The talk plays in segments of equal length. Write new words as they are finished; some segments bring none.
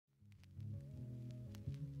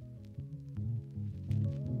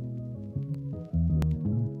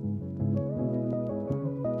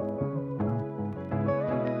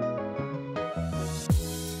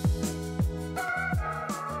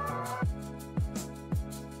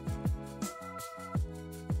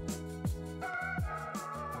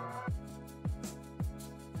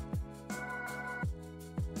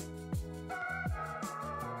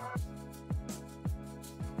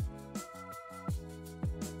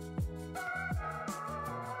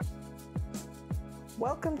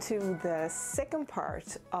Welcome to the second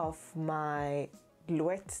part of my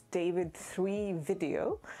Louet David 3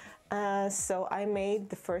 video. So I made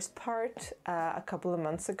the first part a couple of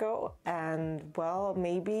months ago, and well,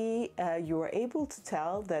 maybe you were able to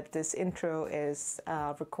tell that this intro is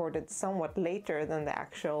recorded somewhat later than the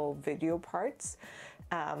actual video parts.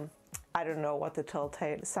 I don't know what the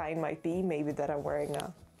telltale sign might be, maybe that I'm wearing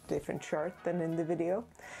a different shirt than in the video.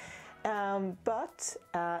 But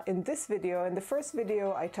in this video, in the first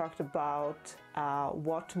video, I talked about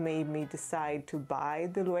what made me decide to buy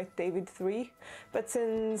the Louet David 3. But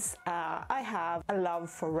since I have a love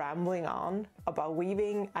for rambling on about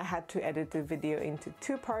weaving, I had to edit the video into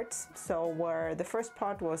two parts. So where the first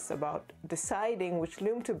part was about deciding which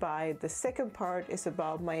loom to buy, the second part is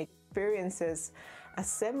about my experiences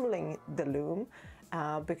assembling the loom,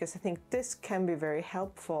 because I think this can be very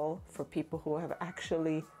helpful for people who have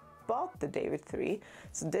actually bought the David 3.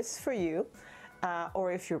 So this is for you,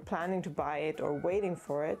 or if you're planning to buy it or waiting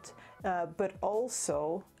for it, but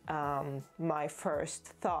also my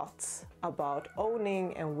first thoughts about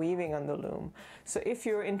owning and weaving on the loom. So if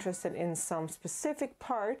you're interested in some specific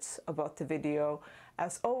parts about the video,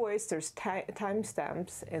 as always, there's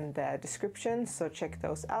timestamps in the description, so check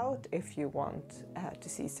those out if you want to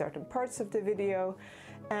see certain parts of the video.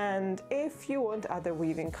 And if you want other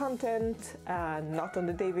weaving content, not on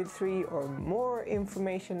the David 3, or more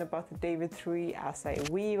information about the David 3 as I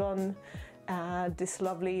weave on this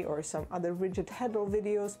lovely or some other rigid heddle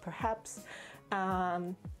videos perhaps,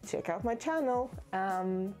 check out my channel.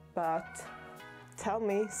 But tell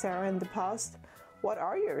me, Sarah in the past, what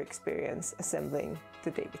are your experience assembling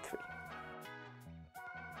the David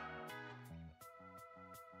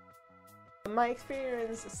 3? My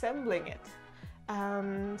experience assembling it.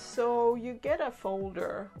 So you get a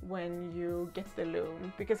folder when you get the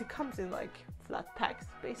loom, because it comes in like flat packs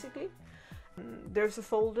basically. There's a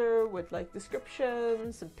folder with like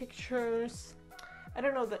descriptions and pictures. I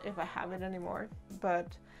don't know that if I have it anymore,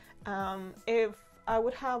 but if I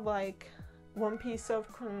would have like one piece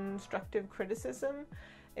of constructive criticism,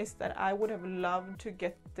 is that I would have loved to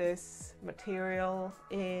get this material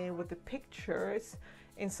in with the pictures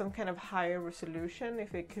in some kind of higher resolution,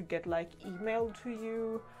 if it could get like emailed to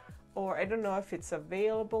you, or I don't know if it's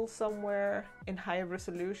available somewhere in higher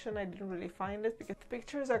resolution. I didn't really find it because the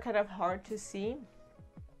pictures are kind of hard to see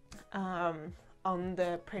on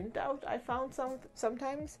the printout. I found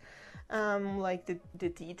sometimes like the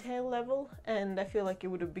detail level, and I feel like it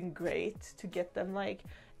would have been great to get them like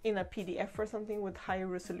in a PDF or something with higher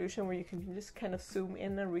resolution, where you can just kind of zoom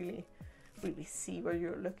in and really see what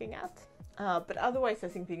you're looking at. But otherwise, I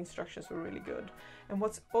think the instructions were really good. And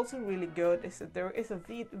what's also really good is that there is a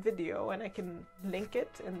video, and I can link it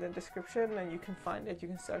in the description, and you can find it, you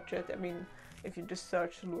can search it. I mean, if you just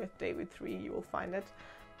search Louet David 3, you will find it.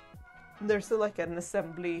 There's like an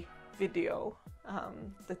assembly video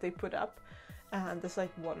that they put up, and there's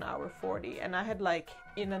like 1 hour 40, and I had like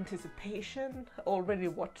in anticipation already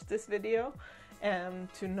watched this video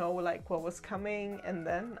to know like what was coming, and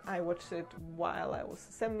then I watched it while I was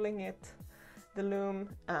assembling it, the loom,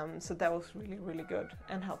 so that was really good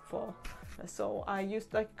and helpful. So I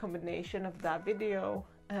used like a combination of that video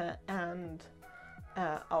and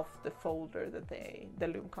of the folder that the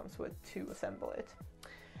loom comes with to assemble it.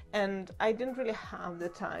 And I didn't really have the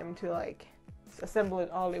time to like assemble it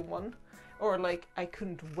all in one, or like I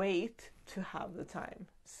couldn't wait to have the time.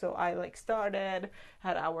 So I like started,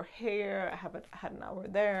 had an hour here, I had an hour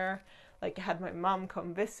there, like I had my mom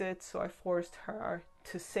come visit, so I forced her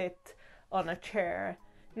to sit on a chair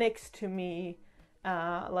next to me,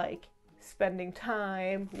 like spending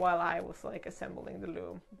time while I was like assembling the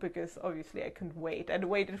loom, because obviously I couldn't wait. I'd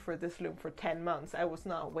waited for this loom for 10 months. I was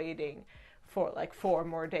not waiting for like 4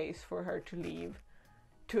 more days for her to leave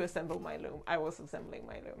to assemble my loom. I was assembling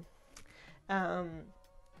my loom.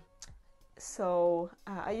 So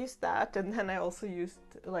I used that, and then I also used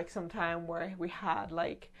like some time where we had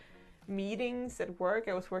like meetings at work.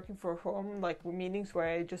 I was working for home, like meetings where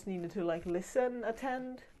I just needed to like listen,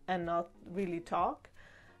 attend, and not really talk.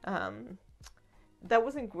 That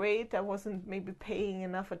wasn't great. I wasn't maybe paying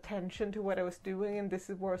enough attention to what I was doing, and this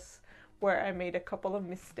was where I made a couple of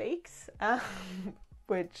mistakes,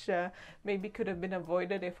 which maybe could have been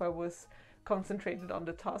avoided if I was concentrated on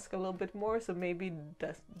the task a little bit more. So maybe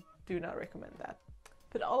do not recommend that.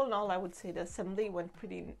 But all in all, I would say the assembly went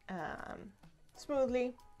pretty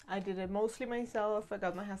smoothly. I did it mostly myself. I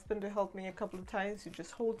got my husband to help me a couple of times to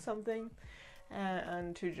just hold something,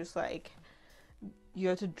 and to just like, you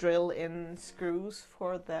have to drill in screws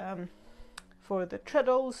for the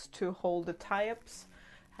treadles to hold the tie-ups.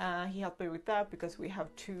 He helped me with that because we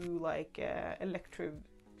have two like electric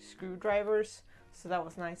screwdrivers, so that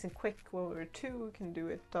was nice and quick. When we were two, we can do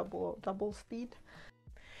it double speed.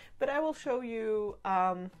 But I will show you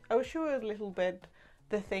a little bit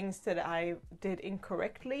the things that I did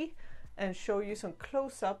incorrectly, and show you some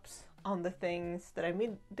close-ups on the things that I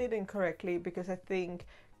did incorrectly, because I think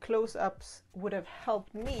close-ups would have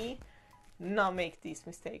helped me not make these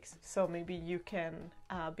mistakes. So maybe you can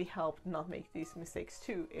be helped not make these mistakes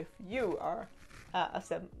too if you are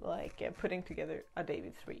putting together a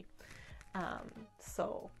David 3.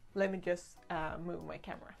 So let me just move my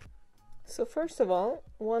camera. So first of all,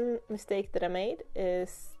 one mistake that I made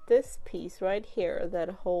is this piece right here that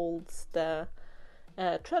holds the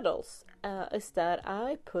treadles, is that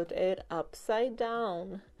I put it upside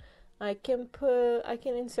down. I can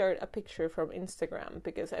insert a picture from Instagram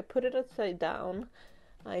because I put it upside down.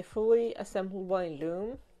 I fully assembled my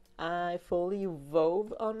loom. I fully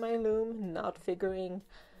wove on my loom, not figuring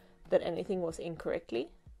that anything was incorrectly.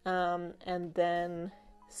 And then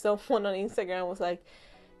someone on Instagram was like,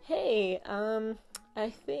 "Hey, I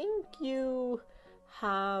think you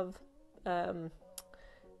have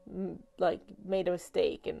made a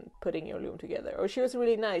mistake in putting your loom together." Or she was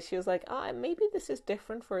really nice. She was like, maybe this is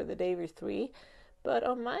different for the David 3, but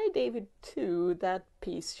on my David 2 that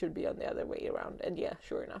piece should be on the other way around. And yeah,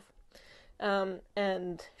 sure enough.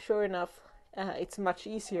 It's much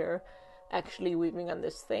easier actually weaving on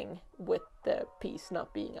this thing with the piece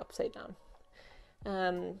not being upside down.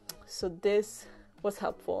 So this was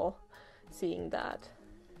helpful, seeing that.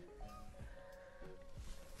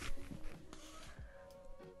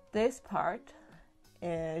 This part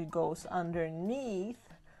goes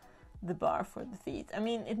underneath the bar for the feet. I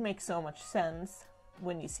mean, it makes so much sense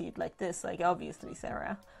when you see it like this. Like, obviously,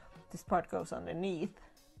 Sarah, this part goes underneath,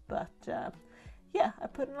 but yeah, I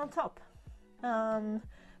put it on top.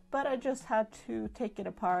 But I just had to take it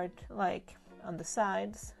apart, like on the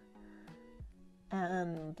sides,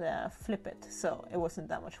 and flip it. So it wasn't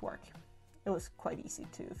that much work. It was quite easy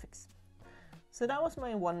to fix. So that was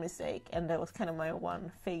my one mistake, and that was kind of my one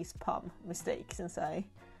face palm mistake, since I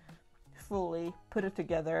fully put it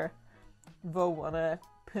together, wove on it,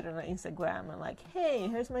 put it on Instagram, and like, hey,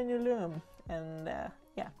 here's my new loom. And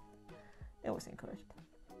yeah, it was incorrect.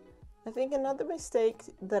 I think another mistake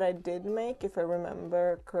that I did make, if I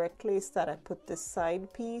remember correctly, is that I put this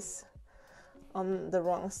side piece on the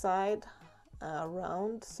wrong side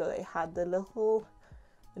around, so they had the little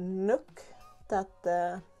nook that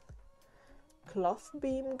the cloth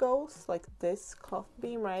beam goes, like this cloth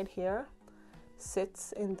beam right here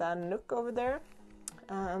sits in that nook over there,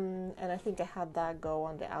 and I think I had that go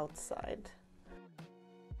on the outside.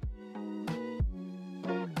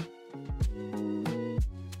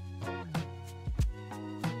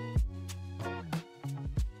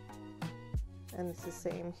 And it's the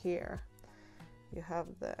same here. You have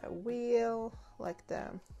the wheel, like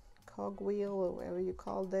the cog wheel or whatever you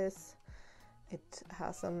call this. It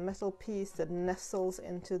has a metal piece that nestles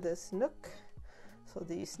into this nook. So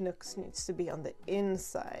these nooks needs to be on the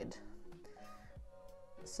inside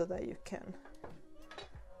so that you can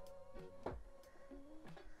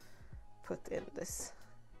put in this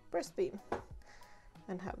breast beam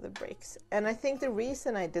and have the breaks. And I think the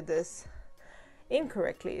reason I did this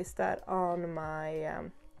incorrectly is that on my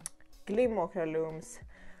Glimåkra looms,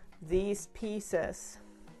 these pieces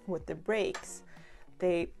with the breaks,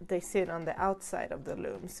 they sit on the outside of the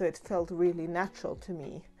loom, so it felt really natural to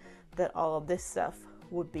me that all of this stuff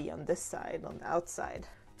would be on this side, on the outside,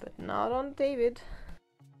 but not on David.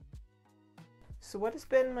 So what has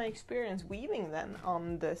been my experience weaving then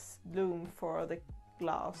on this loom for the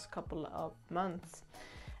last couple of months?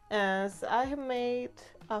 As I have made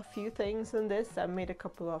a few things in this. I made a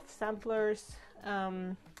couple of samplers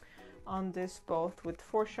on this, both with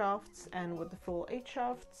 4 shafts and with the full 8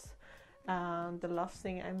 shafts. The last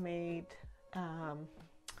thing I made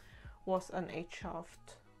was an 8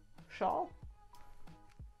 shaft shawl.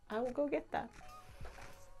 I will go get that.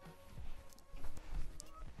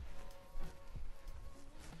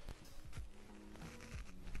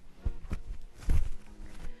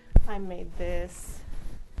 I made this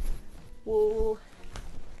wool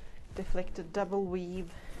deflected double weave,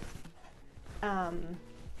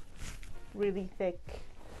 really thick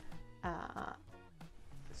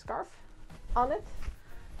scarf on it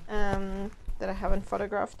that I haven't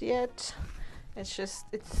photographed yet.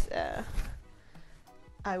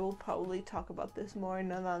 I will probably talk about this more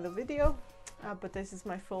in another video, but this is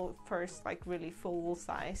my first like really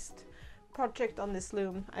full-sized project on this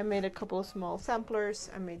loom. I made a couple of small samplers.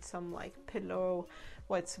 I made some like pillow,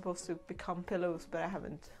 it's supposed to become pillows, but I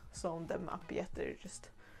haven't sewn them up yet. They're just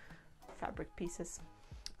fabric pieces.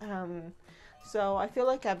 So I feel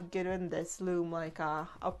like I've given this loom like a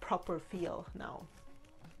proper feel now,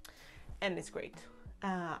 and it's great.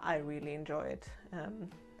 I really enjoy it.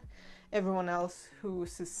 Everyone else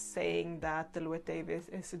who's saying that the Louet David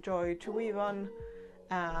is a joy to weave on,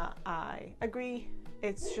 I agree.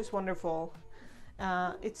 It's just wonderful.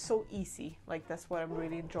 It's so easy. Like, that's what I'm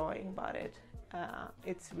really enjoying about it.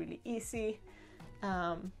 It's really easy.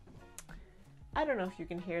 I don't know if you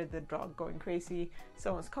can hear the dog going crazy.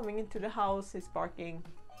 Someone's coming into the house, he's barking.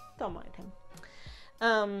 Don't mind him.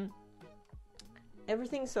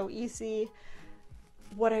 Everything's so easy.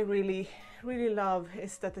 What I really love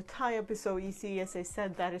is that the tie-up is so easy. As I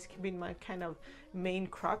said, that has been my kind of main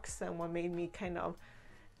crux and what made me kind of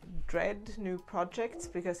dread new projects,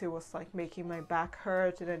 because it was like making my back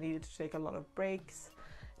hurt and I needed to take a lot of breaks.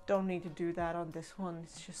 Don't need to do that on this one.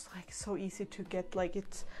 It's just like so easy to get. Like,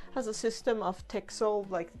 it has a system of Texel,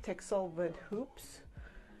 like Texel with hoops,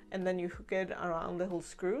 and then you hook it around little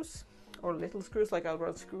screws, like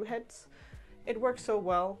around screw heads. It works so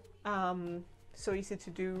well. So easy to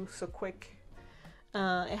do, so quick.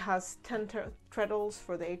 It has 10 treadles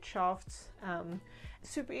for the 8 shafts.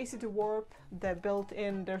 Super easy to warp. There's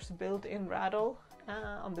a built-in rattle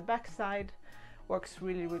on the back side. Works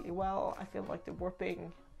really well. I feel like the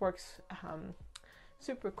warping works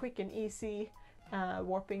super quick and easy.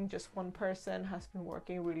 Warping just one person has been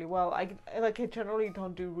working really well. I generally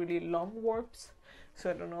don't do really long warps, so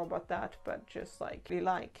I don't know about that, but just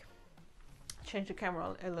change the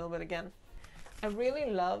camera a little bit again. I really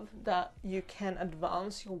love that you can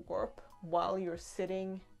advance your warp while you're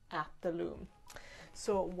sitting at the loom.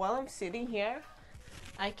 So while I'm sitting here,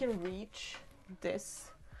 I can reach this,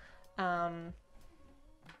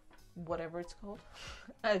 whatever it's called.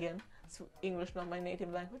 Again, it's English, not my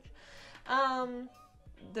native language.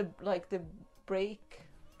 The brake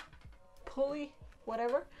pulley,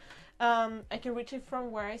 whatever. I can reach it from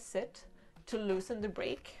where I sit to loosen the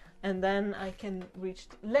brake. And then I can reach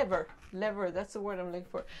lever, that's the word I'm looking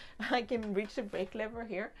for. I can reach the brake lever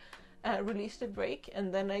here, release the brake,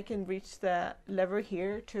 and then I can reach the lever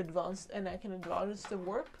here to advance, and I can advance the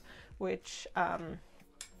warp, which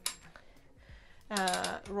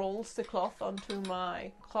rolls the cloth onto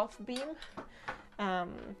my cloth beam.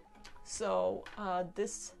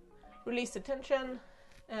 This release the tension,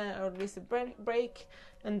 or release the brake,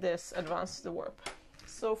 and this advances the warp.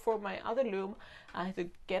 So for my other loom, I had to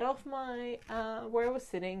get off my, where I was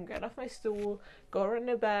sitting, get off my stool, go around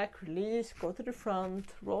the back, release, go to the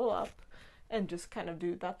front, roll up, and just kind of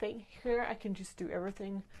do that thing. Here I can just do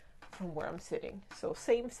everything from where I'm sitting. So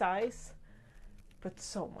same size, but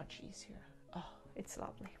so much easier. Oh, it's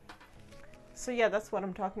lovely. So yeah, that's what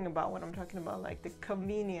I'm talking about when I'm talking about like the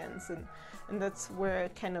convenience, and that's where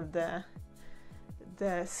kind of the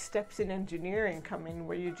steps in engineering come in,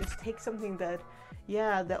 where you just take something that,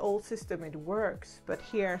 yeah, the old system, it works, but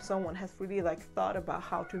here someone has really like thought about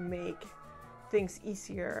how to make things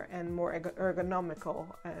easier and more ergonomical,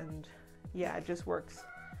 and yeah, it just works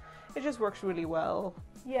really well.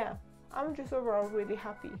 Yeah, I'm just overall really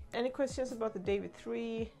happy. Any questions about the David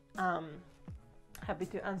 3? Happy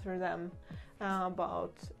to answer them,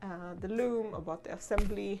 about the loom, about the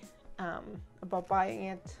assembly, about buying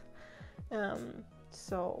it.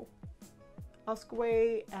 So ask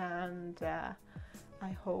away, and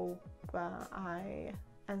I hope I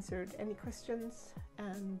answered any questions,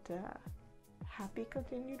 and happy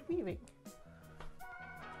continued weaving.